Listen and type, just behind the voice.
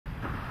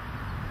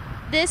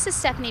This is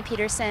Stephanie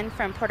Peterson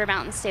from Porter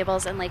Mountain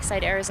Stables in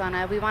Lakeside,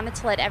 Arizona. We wanted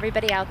to let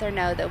everybody out there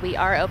know that we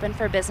are open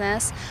for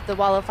business. The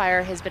Wallow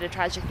Fire has been a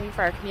tragic thing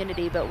for our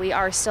community, but we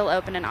are still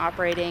open and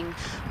operating.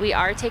 We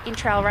are taking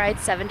trail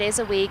rides 7 days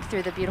a week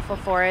through the beautiful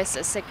forests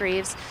of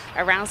Sick-Reeves,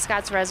 around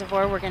Scotts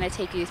Reservoir. We're going to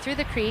take you through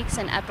the creeks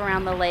and up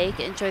around the lake,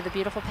 enjoy the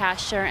beautiful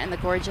pasture and the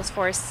gorgeous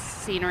forest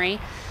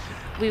scenery.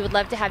 We would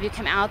love to have you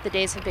come out. The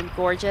days have been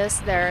gorgeous.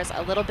 There's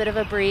a little bit of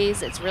a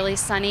breeze. It's really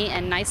sunny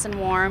and nice and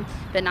warm,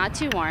 but not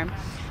too warm.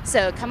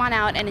 So come on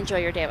out and enjoy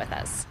your day with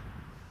us.